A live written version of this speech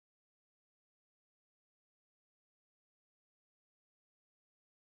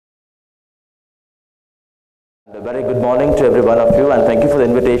A very good morning to every one of you, and thank you for the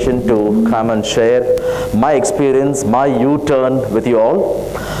invitation to come and share my experience, my U-turn with you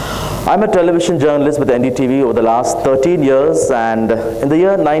all. I'm a television journalist with NDTV over the last 13 years, and in the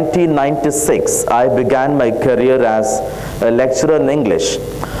year 1996, I began my career as a lecturer in English.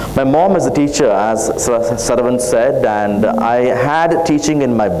 My mom is a teacher, as Saravan said, and I had teaching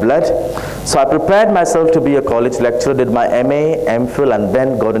in my blood. So I prepared myself to be a college lecturer, did my MA, MPhil, and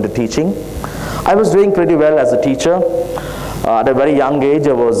then got into teaching. I was doing pretty well as a teacher. At a very young age,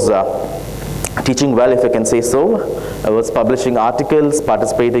 I was teaching well, if I can say so. I was publishing articles,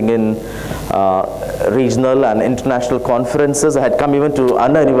 participating in regional and international conferences. I had come even to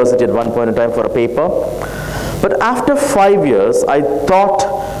Anna University at one point in time for a paper. But after 5 years, I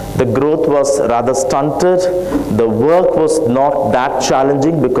thought the growth was rather stunted. The work was not that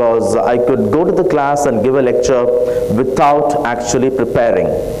challenging because I could go to the class and give a lecture without actually preparing.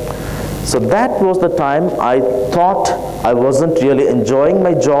 So that was the time I thought I wasn't really enjoying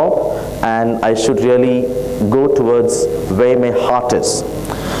my job and I should really go towards where my heart is.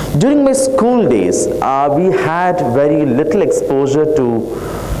 During my school days, we had very little exposure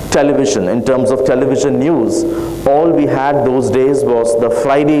to television in terms of television news. All we had those days was the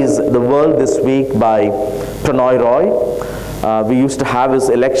Fridays, The World This Week by Prannoy Roy. We used to have his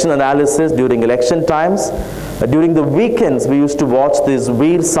election analysis during election times. During the weekends, we used to watch this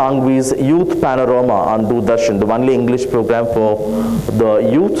Veer Sanghvi's Youth Panorama on Doordarshan, the only English program for the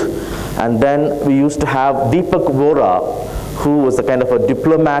youth. And then we used to have Deepak Vora, who was a kind of a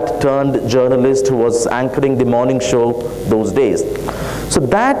diplomat turned journalist who was anchoring the morning show those days. So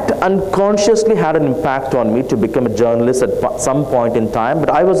that unconsciously had an impact on me to become a journalist at some point in time.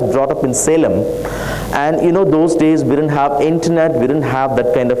 But I was brought up in Salem, and you know, those days we didn't have internet, we didn't have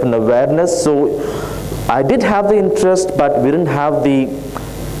that kind of an awareness. So I did have the interest, but we didn't have the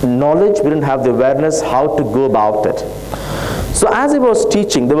knowledge, we didn't have the awareness how to go about it. So as I was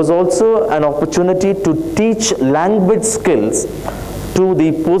teaching, there was also an opportunity to teach language skills to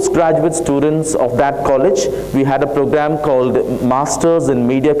the postgraduate students of that college. We had a program called Masters in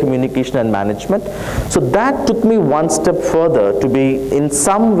Media Communication and Management. So that took me one step further to be in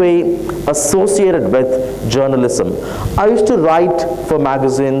some way associated with journalism. I used to write for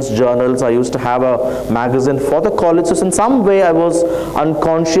magazines, journals. I used to have a magazine for the college. So in some way I was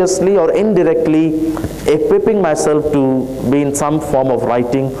unconsciously or indirectly equipping myself to be in some form of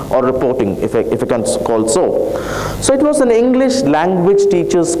writing or reporting, if I can call so. So it was an English language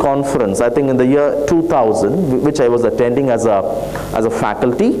teachers conference, I think in the year 2000, which I was attending as a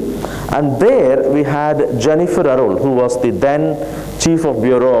faculty. And there we had Jennifer Arul, who was the then Chief of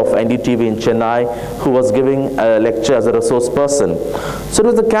Bureau of NDTV in Chennai, who was giving a lecture as a resource person. So it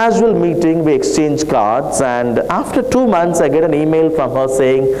was a casual meeting, we exchanged cards, and after 2 months I get an email from her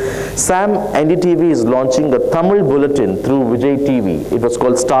saying, Sam, NDTV is launching the Tamil bulletin through Vijay TV. It was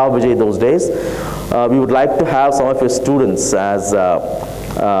called Star Vijay those days. We would like to have some of your students as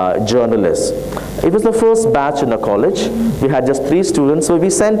journalists. It was the first batch in the college. We had just 3 students, so we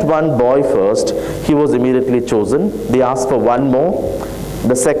sent one boy first. He was immediately chosen. They asked for one more.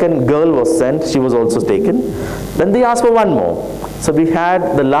 The second girl was sent. She was also taken. Then they asked for one more. So we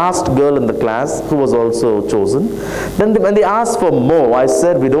had the last girl in the class who was also chosen. Then when they asked for more, I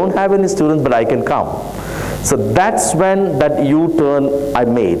said, we don't have any students, but I can come. So that's when that U-turn I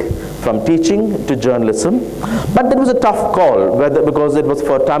made from teaching to journalism. But it was a tough call, because it was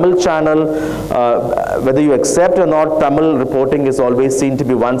for Tamil channel. Whether you accept or not, Tamil reporting is always seen to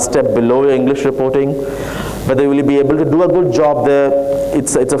be one step below your English reporting. Whether you will be able to do a good job there,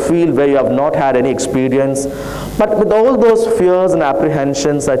 it's a field where you have not had any experience. But with all those fears and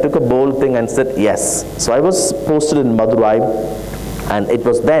apprehensions, I took a bold thing and said yes. So I was posted in Madurai. And it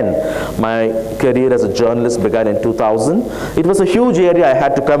was then my career as a journalist began in 2000. It was a huge area I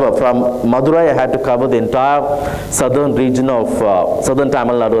had to cover. From Madurai, I had to cover the entire southern region of southern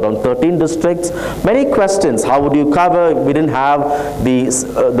Tamil Nadu, around 13 districts. Many questions. How would you cover? We didn't have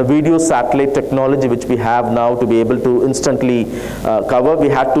the video satellite technology which we have now to be able to instantly cover. We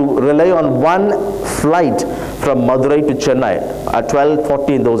had to rely on one flight from Madurai to Chennai at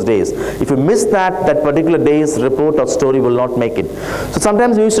 12:40 in those days. If you miss that particular day's report or story will not make it. So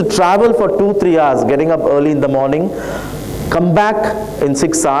sometimes we used to travel for 2-3 hours, getting up early in the morning, come back in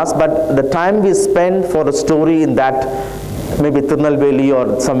 6 hours, but the time we spend for a story in that maybe Tirunelveli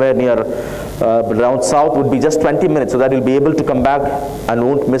or somewhere near around south would be just 20 minutes, so that you'll be able to come back and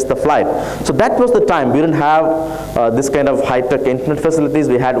won't miss the flight. So that was the time. We didn't have this kind of high-tech internet facilities.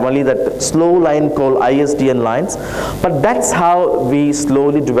 We had only that slow line called ISDN lines. But that's how we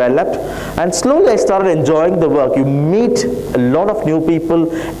slowly developed, and slowly I started enjoying the work. You meet a lot of new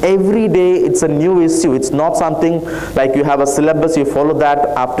people every day. It's a new issue. It's not something like you have a syllabus, you follow that,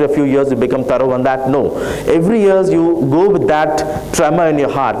 after a few years you become thorough on that. No. Every year you go with that tremor in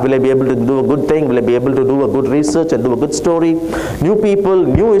your heart. Will I be able to do a good thing? Will I be able to do a good research and do a good story? New people,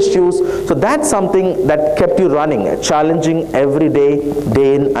 new issues. So that's something that kept you running, challenging every day,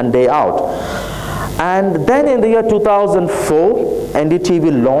 day in and day out. And then in the year 2004,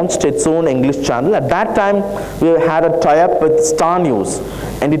 NDTV launched its own English channel. At that time, we had a tie-up with Star News.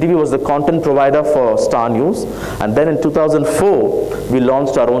 NDTV was the content provider for Star News. And then in 2004, we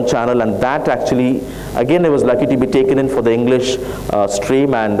launched our own channel, and that actually, again, I was lucky to be taken in for the English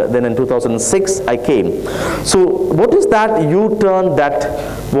stream, and then in 2006, I came. So what is that U-turn that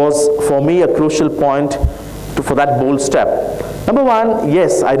was, for me, a crucial point for that bold step? Number one,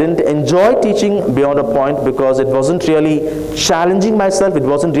 yes, I didn't enjoy teaching beyond a point because it wasn't really challenging myself. It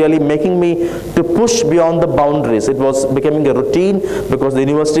wasn't really making me to push beyond the boundaries. It was becoming a routine because the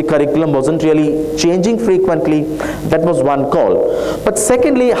university curriculum wasn't really changing frequently. That was one call. But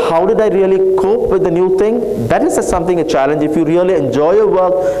secondly, how did I really cope with the new thing? That is something, a challenge. If you really enjoy your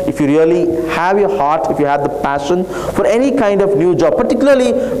work, if you really have your heart, if you have the passion for any kind of new job,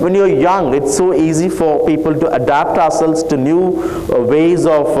 particularly when you're young, it's so easy for people to adapt ourselves to new ways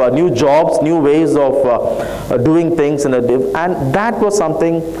of new jobs, new ways of doing things, and that was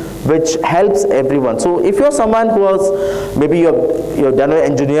something which helps everyone. So if you're someone who was, maybe you're done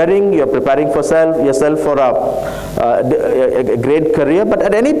engineering, you're preparing for yourself for a great career, but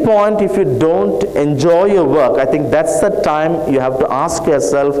at any point if you don't enjoy your work, I think that's the time you have to ask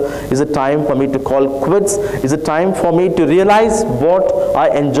yourself, is it time for me to call quits? Is it time for me to realize what I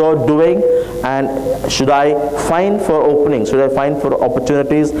enjoy doing, and should I find for openings, should I find for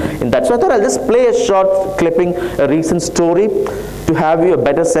opportunities in that? So I thought I'll just play a short clipping, a recent story, to have you a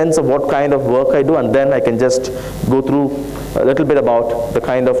better sense of what kind of work I do, and then I can just go through a little bit about the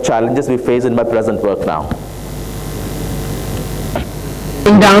kind of challenges we face in my present work now.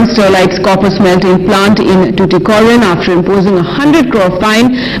 Down Sterlite's copper smelting plant in Tuticorin after imposing a 100 crore fine,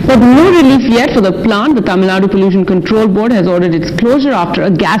 but no relief yet for the plant. The Tamil Nadu Pollution Control Board has ordered its closure after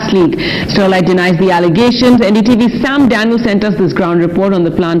a gas leak. Sterlite denies the allegations. NDTV's Sam Daniel sent us this ground report on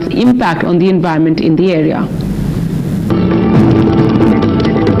the plant's impact on the environment in the area.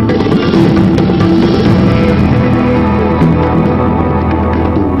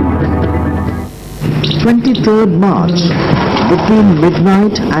 23rd March, between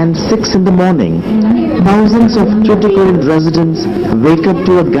midnight and 6 in the morning, thousands of Tuticorin residents wake up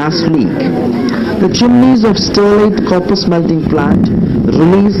to a gas leak. The chimneys of Sterlite copper smelting plant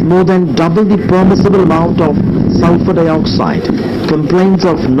release more than double the permissible amount of sulfur dioxide. Complaints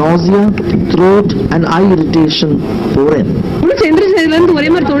of nausea, throat and eye irritation pour in. The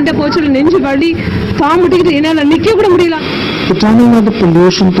Tamil Nadu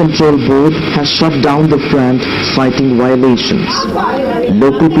Pollution Control Board has shut down the plant, citing violations.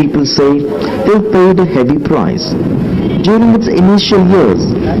 Local people say they've paid a heavy price. During its initial years,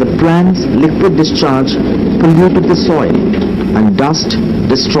 the plant's liquid discharge polluted the soil, and dust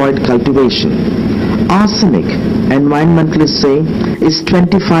destroyed cultivation. Arsenic, environmentalists say, is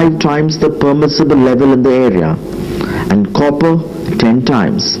 25 times the permissible level in the area, and copper 10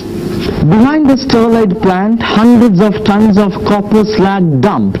 times. Behind the Sterlite plant, hundreds of tons of copper slag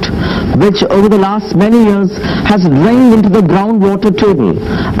dumped, which over the last many years has drained into the groundwater table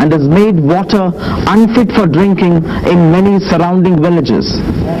and has made water unfit for drinking in many surrounding villages.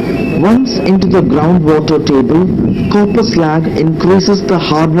 Once into the groundwater table, copper slag increases the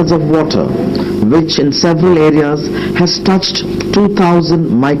hardness of water, which in several areas has touched 2000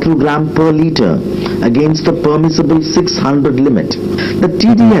 microgram per litre against the permissible 600 limit. The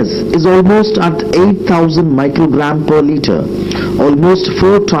TDS is almost at 8000 microgram per litre, almost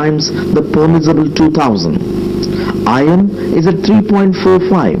 4 times the permissible 2000. Iron is at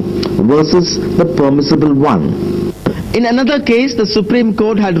 3.45 versus the permissible 1. In another case, the Supreme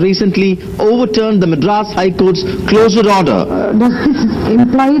Court had recently overturned the Madras High Court's closure order. Does this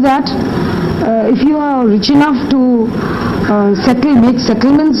imply that if you are rich enough to make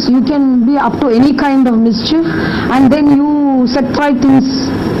settlements, you can be up to any kind of mischief, and then you set right things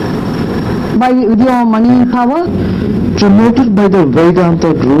with your money power? Promoted by the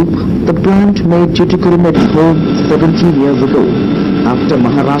Vedanta group, the plant made Tuticorin its home 17 years ago, after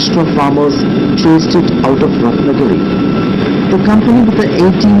Maharashtra farmers chased it out of Ratnagiri. The company with the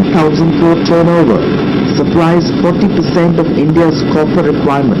 18,000 crore turnover supplies 40% of India's copper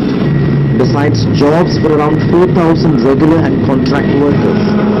requirement, besides jobs for around 4,000 regular and contract workers.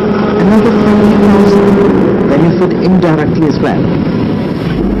 Another 40,000 benefit indirectly as well.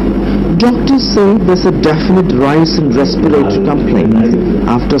 Doctors say there's a definite rise in respiratory complaints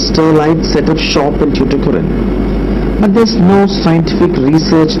after Sterlite set up shop in Tuticorin. But there's no scientific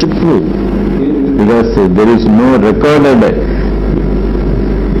research to prove. Because there is no recorded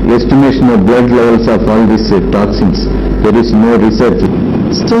estimation of blood levels of all these toxins. There is no research.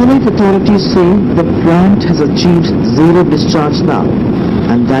 Sterlite authorities say the plant has achieved zero discharge now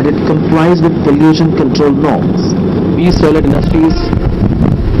and that it complies with pollution control norms. We Sterlite Industries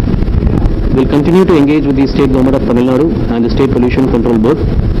will continue to engage with the state government of Tamil Nadu and the state pollution control board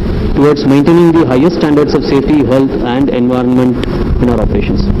towards maintaining the highest standards of safety, health and environment in our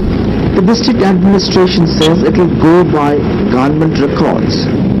operations. The district administration says it will go by government records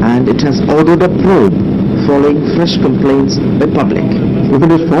and it has ordered a probe following fresh complaints by public. If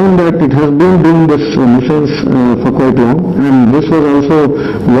it is found that it has been doing this nuisance for quite long, and this was also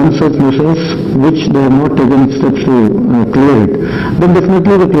one such nuisance which they have not taken steps to clear it, then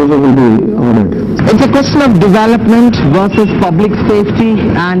definitely the closure will be ordered. It's a question of development versus public safety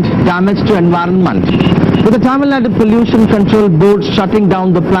and damage to environment. With the Tamil Nadu Pollution Control Board shutting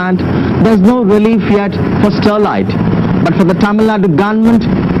down the plant, there's no relief yet for Sterlite. But for the Tamil Nadu government,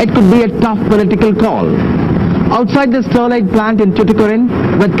 it could be a tough political call. Outside the Sterlite plant in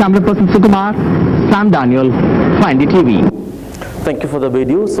Tuticorin, with camera person Sukumar, Sam Daniel, for NDTV. Thank you for the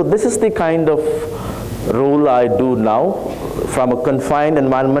video. So this is the kind of role I do now, from a confined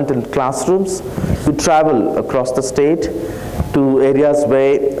environment in classrooms to travel across the state to areas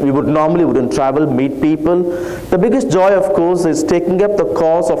where we wouldn't travel, meet people. The biggest joy, of course, is taking up the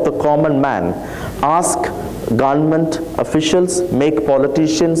cause of the common man. Ask government officials, make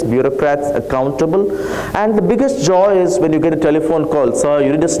politicians, bureaucrats accountable. And the biggest joy is when you get a telephone call, sir,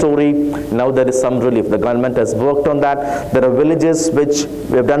 you did a story, now there is some relief. The government has worked on that. There are villages which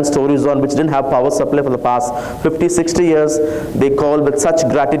we have done stories on which didn't have power supply for the past 50, 60 years. They call with such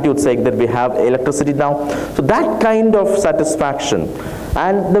gratitude saying that we have electricity now. So that kind of satisfaction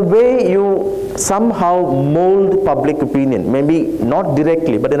and the way you somehow mold public opinion, maybe not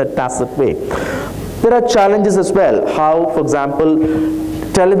directly but in a tacit way. There are challenges as well. How, for example,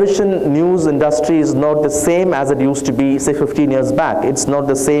 television news industry is not the same as it used to be, say, 15 years back. It's not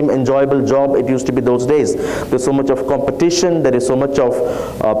the same enjoyable job it used to be those days. There's so much of competition. There is so much of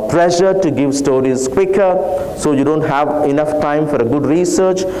pressure to give stories quicker, so you don't have enough time for a good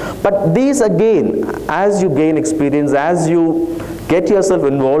research. But these, again, as you gain experience, as you get yourself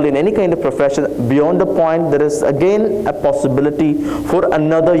involved in any kind of profession, beyond the point, there is again a possibility for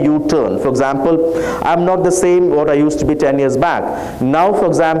another U-turn. For example, I'm not the same what I used to be 10 years back. Now, for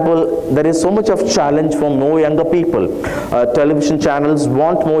example, there is so much of challenge for more younger people. Television channels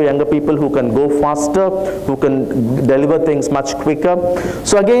want more younger people who can go faster, who can deliver things much quicker.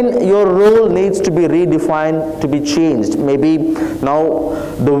 So again, your role needs to be redefined, to be changed. Maybe now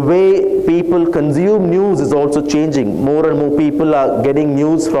the way people consume news is also changing. More and more people are getting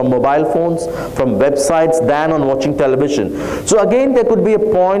news from mobile phones, from websites, than on watching television. So again, there could be a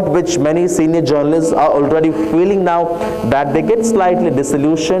point which many senior journalists are already feeling now, that they get slightly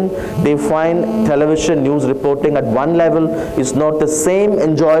disillusioned. They find television news reporting at one level is not the same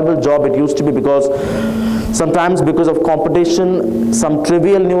enjoyable job it used to be, because sometimes because of competition, some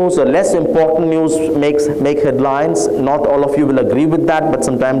trivial news or less important news make headlines. Not all of you will agree with that, but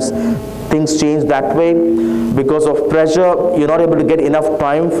sometimes things change that way. Because of pressure, you're not able to get enough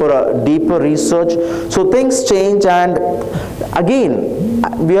time for a deeper research. So things change, and again,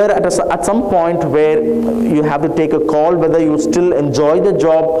 we are at some point where you have to take a call whether you still enjoy the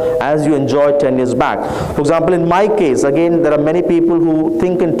job as you enjoyed 10 years back. For example, in my case, again, there are many people who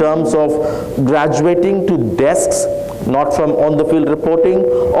think in terms of graduating to desks, not from on-the-field reporting,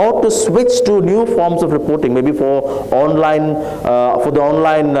 or to switch to new forms of reporting, maybe for online, for the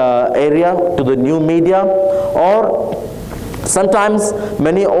online area, to the new media. Or sometimes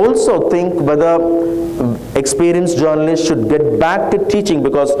many also think whether experienced journalists should get back to teaching,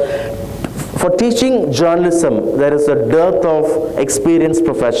 because for teaching journalism there is a dearth of experienced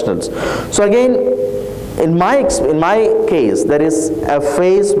professionals. So again, in my case, there is a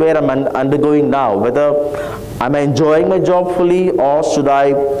phase where I'm undergoing now, whether am I enjoying my job fully, or should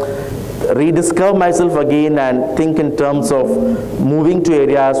I rediscover myself again and think in terms of moving to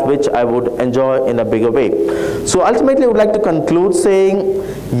areas which I would enjoy in a bigger way. So ultimately I would like to conclude saying,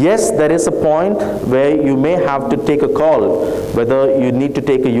 yes, there is a point where you may have to take a call, whether you need to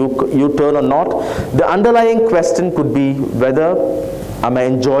take a U-turn or not. The underlying question could be whether am I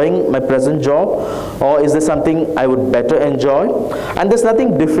enjoying my present job, or is there something I would better enjoy? And there's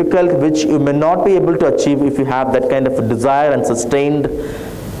nothing difficult which you may not be able to achieve if you have that kind of a desire and sustained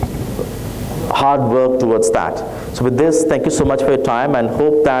hard work towards that. So with this, thank you so much for your time, and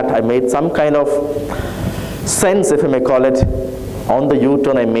hope that I made some kind of sense, if I may call it, on the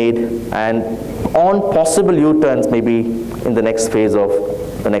U-turn I made and on possible U-turns maybe in the next phase of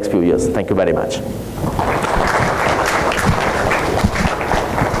the next few years. Thank you very much.